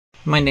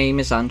My name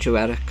is Andrew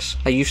Eriks.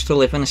 I used to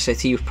live in a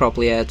city you've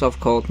probably heard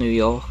of called New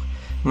York.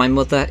 My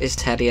mother is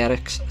Terry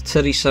Eriks,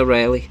 Teresa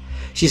Rayleigh.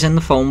 She's in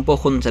the phone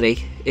book under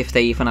E, if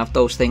they even have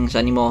those things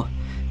anymore.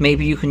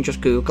 Maybe you can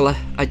just Google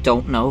her, I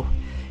don't know.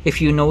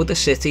 If you know the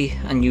city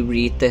and you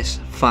read this,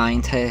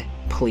 find her,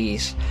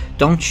 please.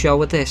 Don't show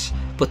her this,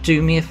 but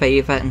do me a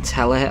favour and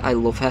tell her I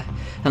love her,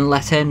 and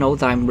let her know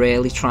that I'm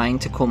really trying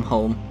to come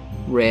home.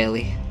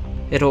 Really.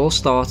 It all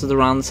started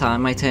around the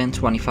time I turned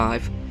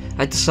 25.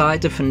 I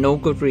decided for no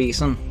good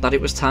reason that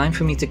it was time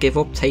for me to give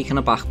up taking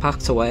a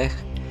backpack to work.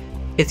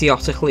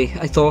 Idiotically,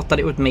 I thought that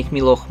it would make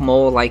me look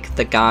more like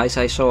the guys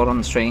I saw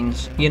on the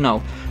trains. You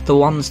know, the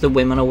ones the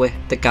women are with,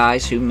 the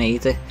guys who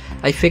made it.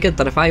 I figured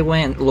that if I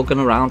weren't lugging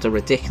around a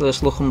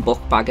ridiculous looking book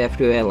bag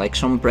everywhere like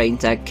some brain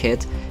dead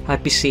kid,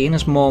 I'd be seen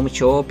as more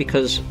mature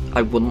because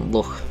I wouldn't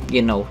look,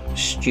 you know,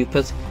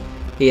 stupid.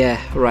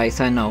 Yeah, right,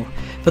 I know.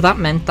 But that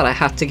meant that I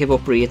had to give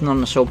up reading on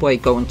the subway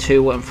going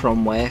to and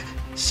from work.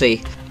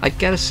 See, I'd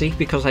get a seat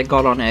because I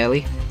got on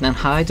early, then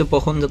hide a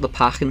book under the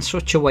pack in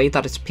such a way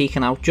that it's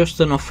peeking out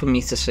just enough for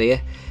me to see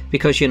it,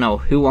 because you know,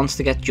 who wants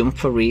to get jumped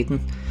for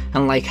reading?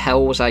 And like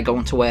hell was I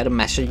going to wear a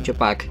messenger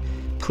bag?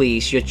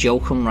 Please, you're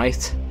joking,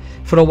 right?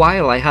 For a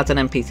while I had an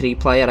MP3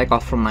 player I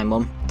got from my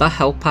mum. That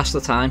helped pass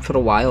the time for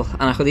a while,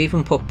 and I could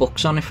even put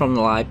books on it from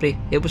the library.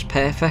 It was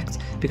perfect,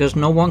 because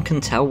no one can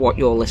tell what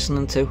you're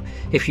listening to.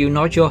 If you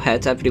nod your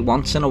head every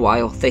once in a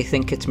while, they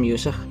think it's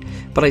music.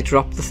 But I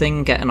dropped the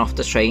thing getting off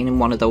the train in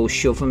one of those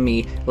shoving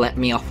me, let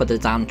me off of the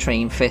damn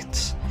train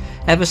fits.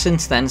 Ever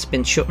since then it's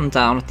been shutting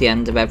down at the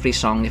end of every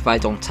song if I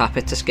don't tap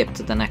it to skip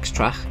to the next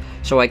track,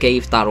 so I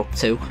gave that up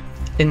too.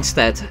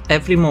 Instead,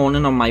 every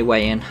morning on my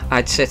way in,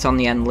 I'd sit on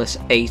the endless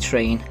A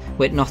train,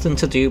 with nothing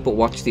to do but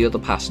watch the other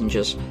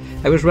passengers.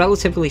 I was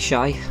relatively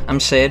shy, I'm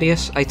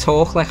serious, I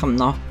talk like I'm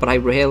not, but I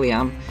really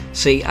am.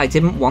 See, I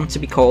didn't want to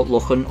be caught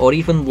looking, or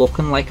even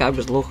looking like I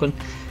was looking.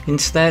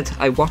 Instead,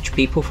 I watched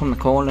people from the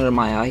corner of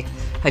my eye.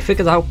 I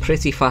figured out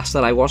pretty fast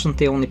that I wasn't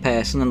the only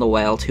person in the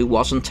world who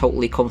wasn't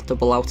totally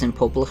comfortable out in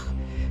public.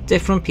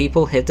 Different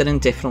people hid it in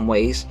different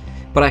ways,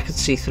 but I could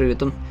see through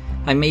them.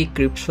 I made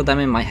groups for them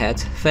in my head.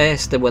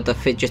 First there were the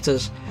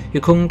fidgeters, who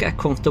couldn't get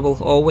comfortable,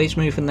 always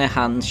moving their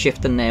hands,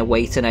 shifting their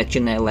weight and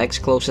edging their legs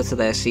closer to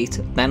their seat,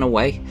 then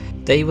away.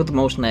 They were the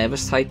most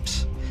nervous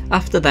types.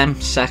 After them,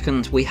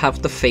 second, we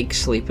have the fake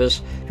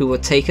sleepers, who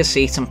would take a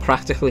seat and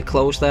practically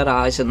close their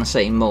eyes in the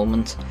same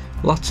moment.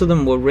 Lots of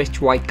them were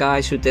rich white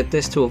guys who did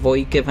this to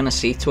avoid giving a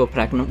seat to a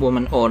pregnant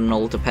woman or an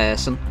older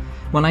person.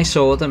 When I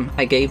saw them,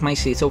 I gave my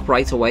seat up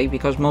right away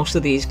because most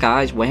of these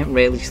guys weren't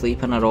really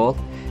sleeping at all,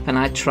 and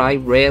I'd try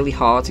really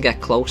hard to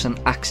get close and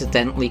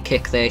accidentally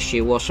kick their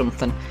shoe or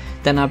something.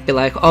 Then I'd be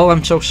like, oh,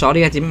 I'm so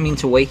sorry, I didn't mean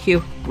to wake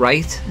you.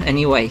 Right?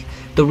 Anyway,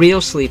 the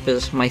real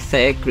sleepers, my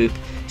third group,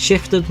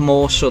 shifted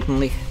more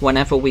suddenly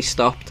whenever we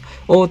stopped,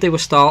 or they were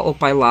startled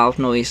by loud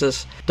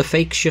noises. The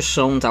fakes just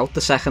zoned out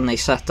the second they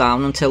sat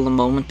down until the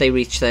moment they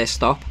reached their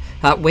stop,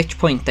 at which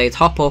point they'd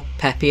hop up,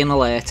 peppy and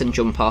alert, and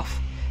jump off.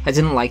 I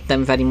didn't like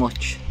them very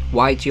much.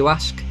 Why, do you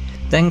ask?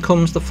 Then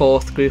comes the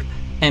fourth group,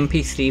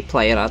 MP3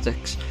 player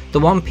addicts,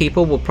 the one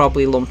people would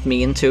probably lump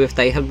me into if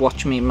they had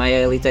watched me in my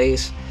early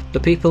days. The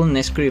people in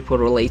this group were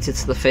related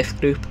to the fifth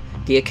group,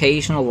 the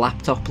occasional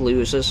laptop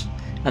losers,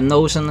 and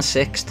those in the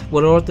sixth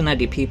were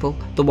ordinary people,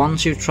 the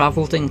ones who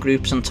travelled in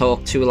groups and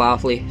talked too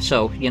loudly,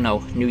 so, you know,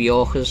 New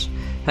Yorkers.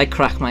 I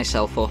cracked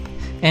myself up.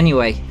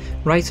 Anyway,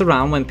 right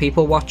around when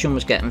people watching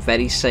was getting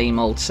very same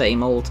old,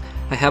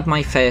 I had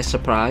my first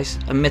surprise,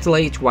 a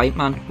middle-aged white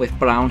man with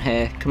brown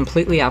hair,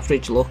 completely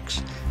average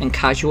looks, and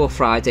casual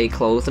Friday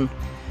clothing.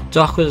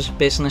 Dockers,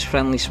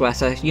 business-friendly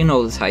sweater, you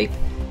know the type.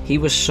 He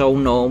was so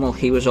normal,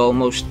 he was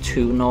almost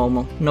too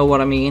normal, know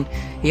what I mean?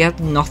 He had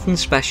nothing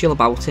special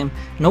about him,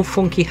 no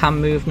funky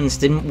hand movements,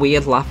 didn't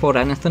weird laugh or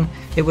anything.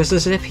 It was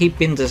as if he'd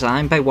been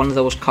designed by one of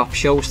those cop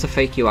shows to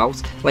fake you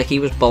out, like he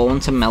was born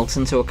to melt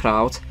into a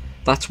crowd.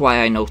 That's why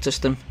I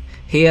noticed him.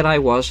 Here I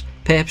was,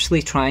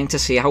 purposely trying to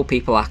see how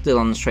people acted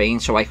on the train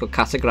so I could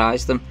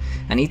categorise them,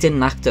 and he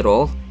didn't act at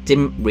all,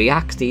 didn't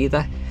react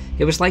either.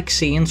 It was like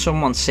seeing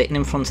someone sitting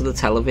in front of the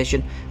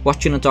television,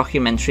 watching a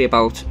documentary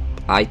about,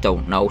 I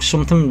don't know,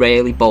 something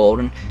really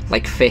boring,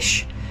 like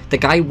fish. The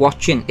guy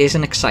watching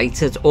isn't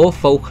excited or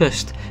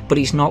focused, but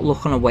he's not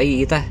looking away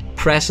either,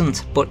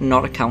 present but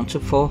not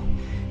accounted for.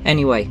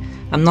 Anyway,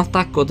 I'm not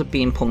that good at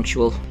being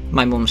punctual,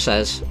 my mum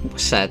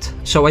said,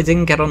 so I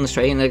didn't get on the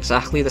train at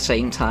exactly the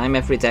same time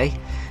every day.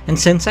 And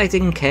since I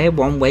didn't care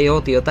one way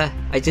or the other,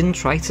 I didn't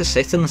try to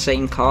sit in the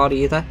same car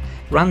either.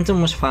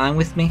 Random was fine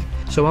with me,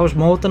 so I was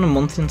more than a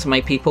month into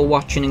my people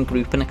watching and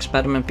grouping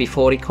experiment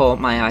before he caught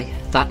my eye,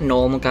 that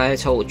normal guy I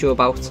told you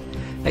about.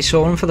 I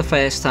saw him for the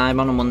first time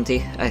on a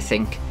Monday, I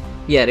think.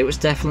 Yeah, it was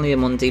definitely a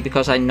Monday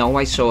because I know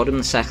I saw him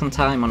the second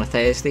time on a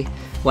Thursday,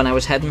 when I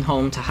was heading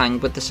home to hang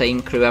with the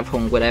same crew I've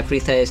hung with every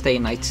Thursday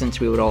night since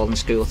we were all in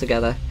school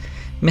together.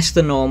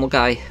 Mr. Normal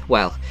Guy,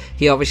 well,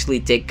 he obviously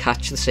did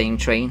catch the same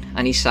train,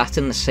 and he sat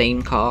in the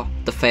same car,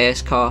 the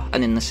first car,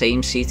 and in the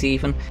same seat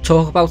even.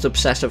 Talk about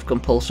obsessive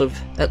compulsive,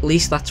 at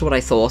least that's what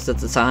I thought at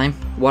the time.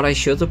 What I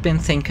should have been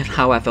thinking,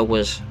 however,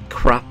 was,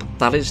 crap,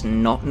 that is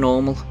not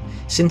normal.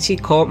 Since he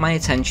caught my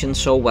attention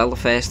so well the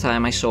first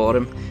time I saw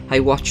him, I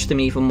watched him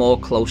even more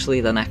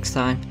closely the next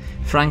time.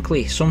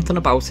 Frankly, something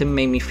about him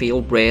made me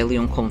feel really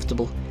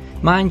uncomfortable.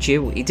 Mind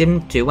you, he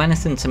didn't do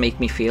anything to make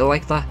me feel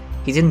like that.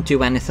 He didn't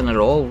do anything at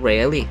all,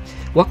 really.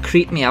 What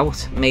creeped me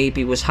out,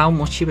 maybe, was how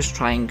much he was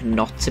trying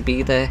not to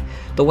be there.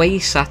 The way he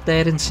sat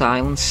there in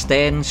silence,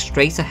 staring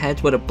straight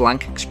ahead with a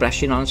blank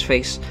expression on his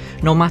face,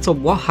 no matter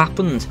what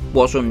happened,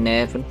 was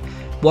unnerving.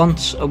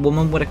 Once, a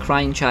woman with a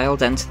crying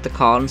child entered the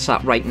car and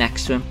sat right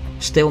next to him.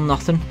 Still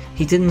nothing.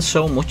 He didn't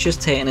so much as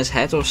turn his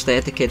head or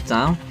stare the kid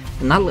down,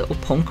 and that little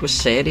punk was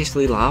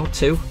seriously loud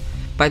too.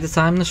 By the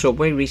time the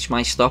subway reached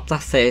my stop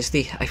that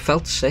Thursday, I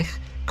felt sick.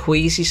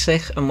 Queasy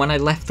sick, and when I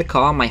left the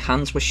car my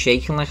hands were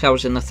shaking like I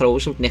was in the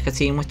throes of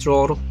nicotine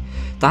withdrawal.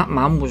 That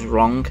man was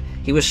wrong.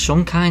 He was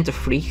some kind of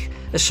freak,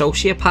 a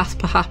sociopath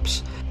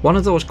perhaps. One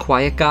of those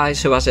quiet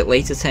guys who, as it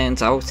later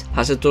turns out,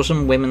 has a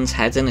dozen women's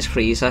heads in his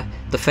freezer,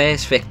 the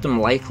first victim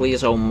likely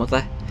his own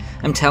mother.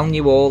 I'm telling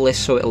you all this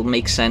so it'll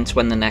make sense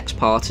when the next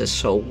part is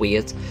so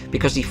weird,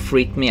 because he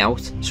freaked me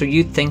out, so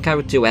you'd think I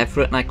would do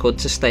everything I could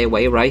to stay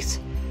away, right?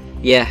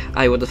 Yeah,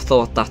 I would have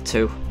thought that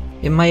too.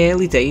 In my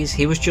early days,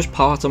 he was just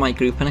part of my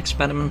grouping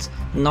experiment,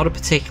 and not a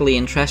particularly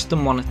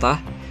interesting one at that.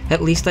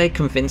 At least I had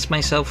convinced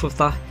myself of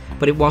that,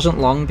 but it wasn't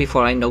long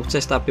before I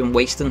noticed I'd been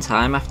wasting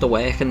time after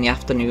work in the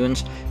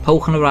afternoons,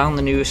 poking around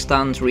the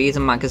newsstands,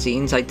 reading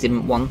magazines I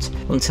didn't want,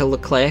 until the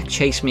clerk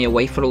chased me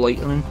away for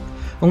loitering.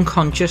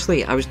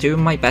 Unconsciously, I was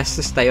doing my best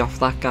to stay off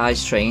that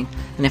guy's train,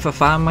 and if I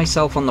found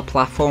myself on the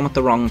platform at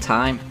the wrong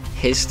time,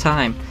 his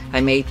time, I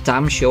made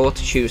damn sure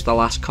to choose the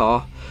last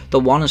car. The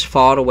one as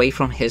far away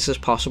from his as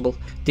possible.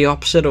 The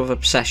opposite of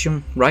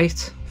obsession,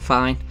 right?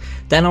 Fine.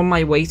 Then on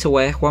my way to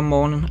work one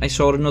morning, I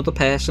saw another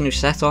person who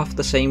set off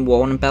the same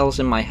warning bells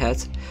in my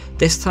head.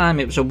 This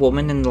time it was a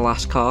woman in the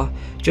last car,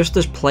 just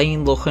as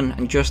plain looking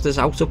and just as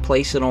out of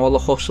place in all the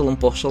hustle and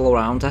bustle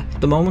around her.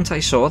 The moment I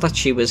saw that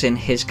she was in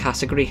his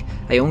category,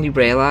 I only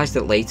realised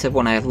it later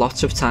when I had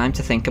lots of time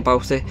to think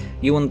about it.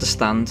 You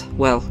understand?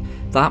 Well,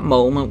 that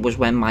moment was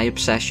when my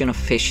obsession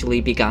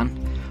officially began.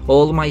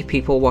 All of my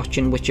people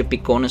watching, which had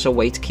begun as a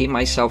way to keep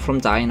myself from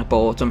dying of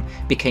boredom,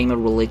 became a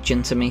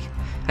religion to me.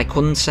 I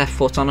couldn't set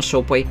foot on a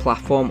subway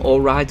platform or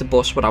ride a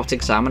bus without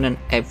examining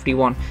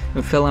everyone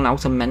and filling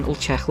out a mental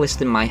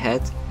checklist in my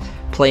head.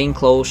 Plain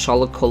clothes,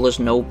 solid colours,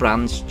 no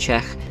brands,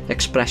 check.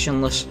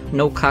 Expressionless,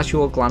 no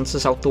casual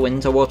glances out the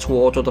window or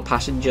toward other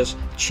passengers,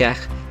 check.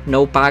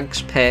 No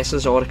bags,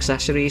 purses or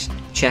accessories,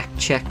 check,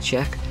 check,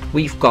 check.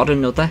 We've got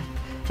another.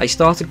 I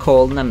started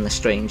calling them the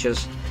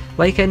strangers.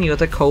 Like any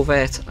other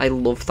covert, I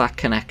loved that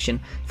connection.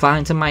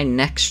 Finding my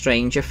next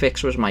stranger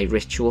fix was my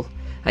ritual.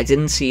 I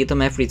didn't see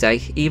them every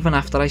day, even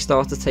after I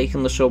started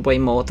taking the subway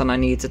more than I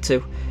needed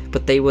to,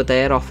 but they were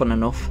there often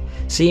enough.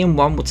 Seeing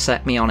one would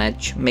set me on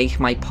edge, make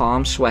my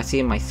palms sweaty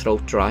and my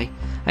throat dry.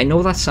 I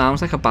know that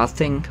sounds like a bad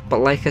thing, but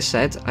like I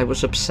said, I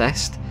was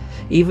obsessed.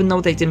 Even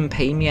though they didn't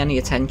pay me any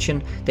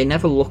attention, they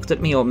never looked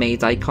at me or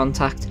made eye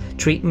contact,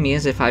 treating me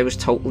as if I was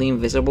totally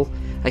invisible.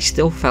 I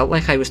still felt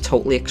like I was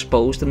totally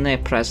exposed in their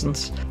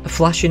presence. A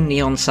flashing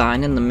neon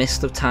sign in the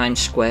midst of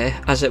Times Square,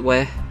 as it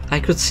were. I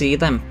could see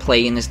them,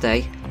 plain as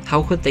day.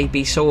 How could they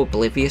be so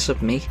oblivious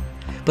of me?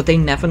 But they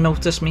never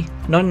noticed me,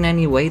 not in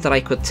any way that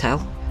I could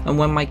tell. And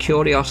when my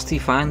curiosity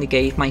finally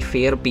gave my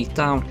fear a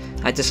beatdown,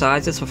 I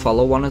decided to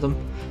follow one of them.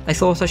 I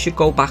thought I should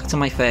go back to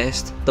my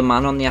first, the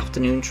man on the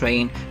afternoon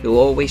train who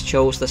always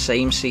chose the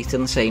same seat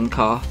in the same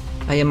car.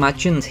 I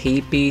imagined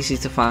he'd be easy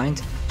to find,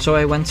 so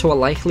I went to a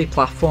likely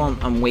platform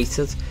and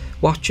waited,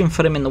 watching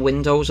for him in the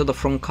windows of the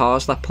front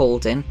cars that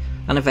pulled in,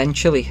 and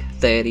eventually,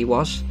 there he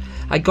was.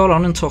 I got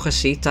on and took a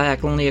seat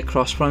diagonally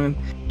across from him,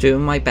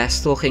 doing my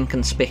best to look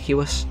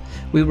inconspicuous.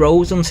 We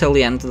rode until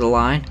the end of the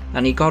line,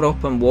 and he got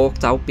up and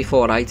walked out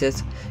before I did.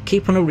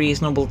 Keeping a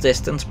reasonable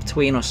distance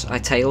between us, I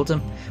tailed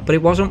him, but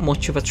it wasn't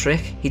much of a trick.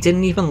 He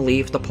didn't even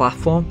leave the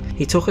platform.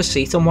 He took a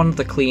seat on one of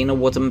the cleaner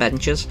wooden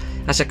benches,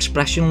 as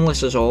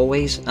expressionless as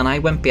always, and I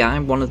went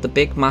behind one of the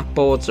big map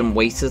boards and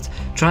waited,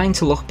 trying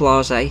to look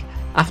blasé.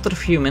 After a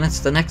few minutes,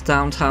 the next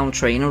downtown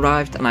train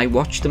arrived, and I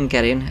watched him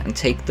get in and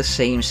take the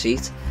same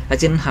seat. I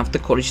didn't have the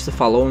courage to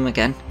follow him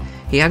again.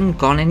 He hadn't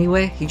gone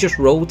anywhere, he just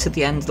rode to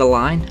the end of the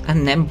line,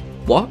 and then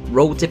what?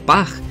 Rode it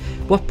back.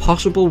 What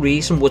possible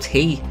reason would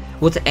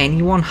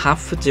anyone have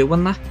for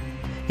doing that?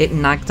 It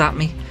nagged at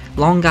me.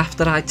 Long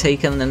after I'd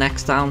taken the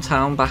next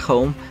downtown back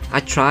home, I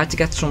tried to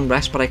get some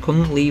rest, but I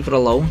couldn't leave it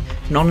alone,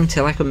 not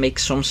until I could make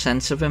some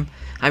sense of him.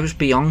 I was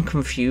beyond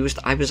confused,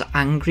 I was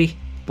angry,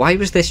 Why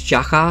was this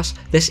jackass,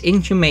 this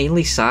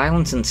inhumanely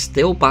silent and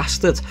still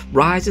bastard,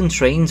 riding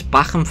trains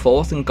back and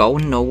forth and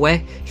going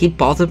nowhere? He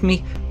bothered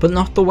me, but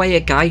not the way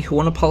a guy who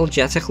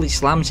unapologetically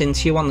slams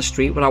into you on the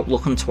street without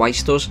looking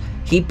twice does.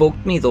 He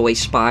bugged me the way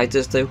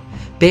spiders do.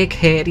 Big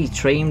hairy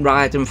train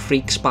riding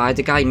freak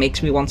spider guy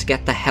makes me want to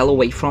get the hell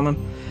away from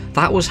him.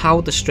 That was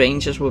how the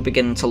strangers were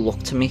beginning to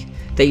look to me.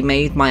 They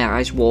made my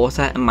eyes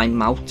water and my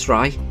mouth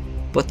dry.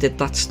 But did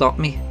that stop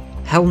me?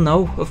 Hell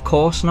no, of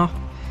course not.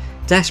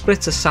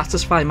 Desperate to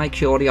satisfy my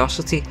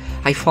curiosity,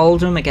 I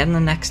followed him again the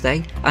next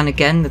day, and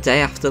again the day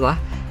after that.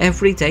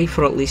 Every day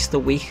for at least a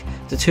week,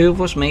 the two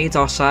of us made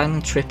our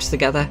silent trips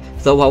together,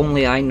 though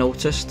only I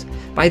noticed.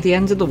 By the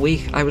end of the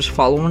week, I was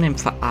following him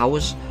for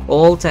hours,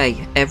 all day,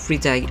 every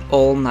day,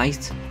 all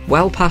night.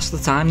 Well past the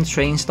time the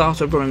train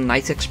started running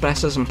night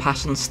expresses and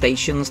passing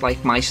stations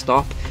like my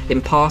stop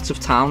in parts of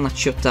town that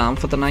shut down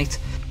for the night.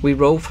 We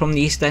rode from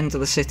the east end of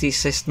the city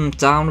system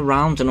down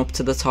around and up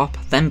to the top,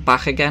 then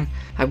back again.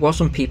 I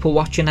wasn't people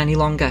watching any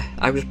longer,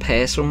 I was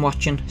person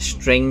watching,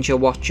 stranger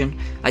watching.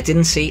 I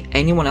didn't see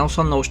anyone else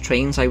on those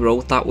trains I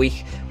rode that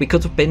week. We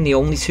could have been the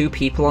only two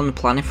people on the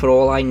planet for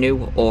all I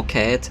knew or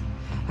cared.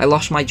 I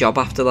lost my job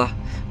after that.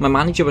 My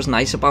manager was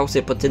nice about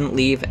it but didn't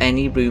leave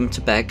any room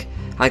to beg.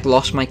 I'd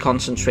lost my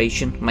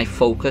concentration, my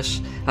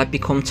focus. I'd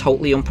become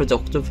totally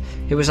unproductive.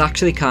 It was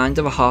actually kind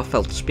of a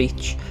heartfelt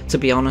speech, to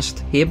be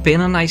honest. He had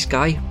been a nice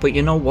guy, but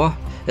you know what?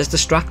 As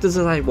distracted as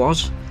I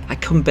was, I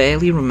can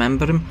barely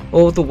remember him,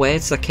 or the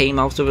words that came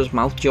out of his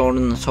mouth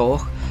during the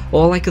talk.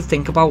 All I could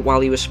think about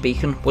while he was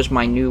speaking was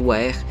my new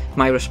work,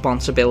 my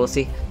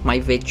responsibility,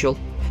 my vigil.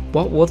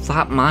 What would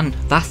that man,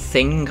 that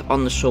thing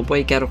on the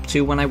subway get up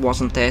to when I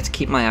wasn't there to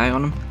keep my eye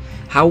on him?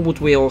 How would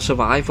we all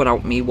survive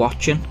without me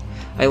watching?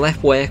 I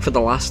left work for the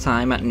last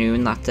time at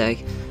noon that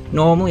day.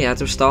 Normally I'd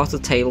have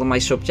started tailoring my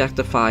subject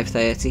at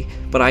 5:30,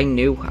 but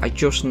I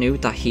just knew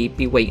that he'd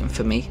be waiting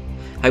for me.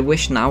 I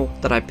wish now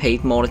that I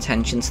paid more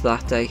attention to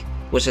that day.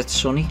 Was it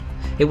sunny?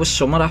 It was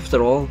summer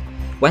after all.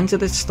 When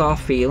did it start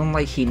feeling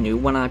like he knew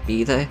when I'd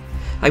be there?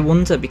 I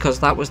wonder, because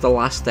that was the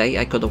last day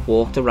I could have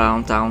walked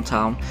around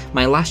downtown,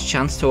 my last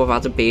chance to have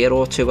had a beer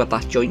or two at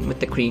that joint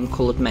with the cream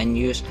coloured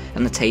menus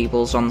and the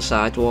tables on the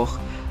sidewalk.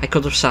 I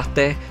could have sat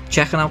there,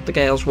 checking out the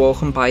girls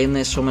walking by in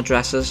their summer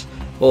dresses,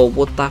 or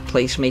would that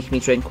place make me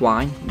drink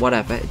wine?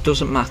 Whatever, it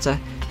doesn't matter.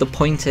 The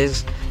point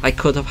is, I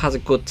could have had a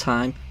good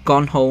time,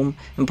 gone home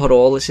and put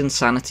all this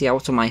insanity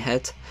out of my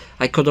head.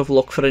 I could have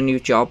looked for a new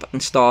job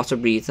and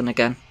started reading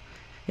again.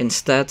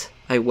 Instead,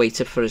 I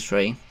waited for a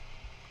train.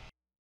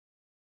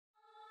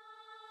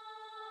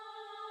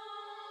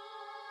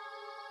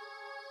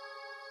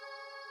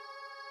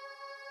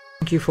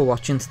 Thank you for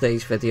watching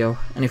today's video,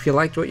 and if you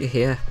liked what you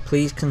hear,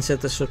 please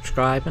consider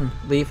subscribing,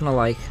 leaving a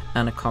like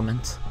and a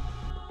comment.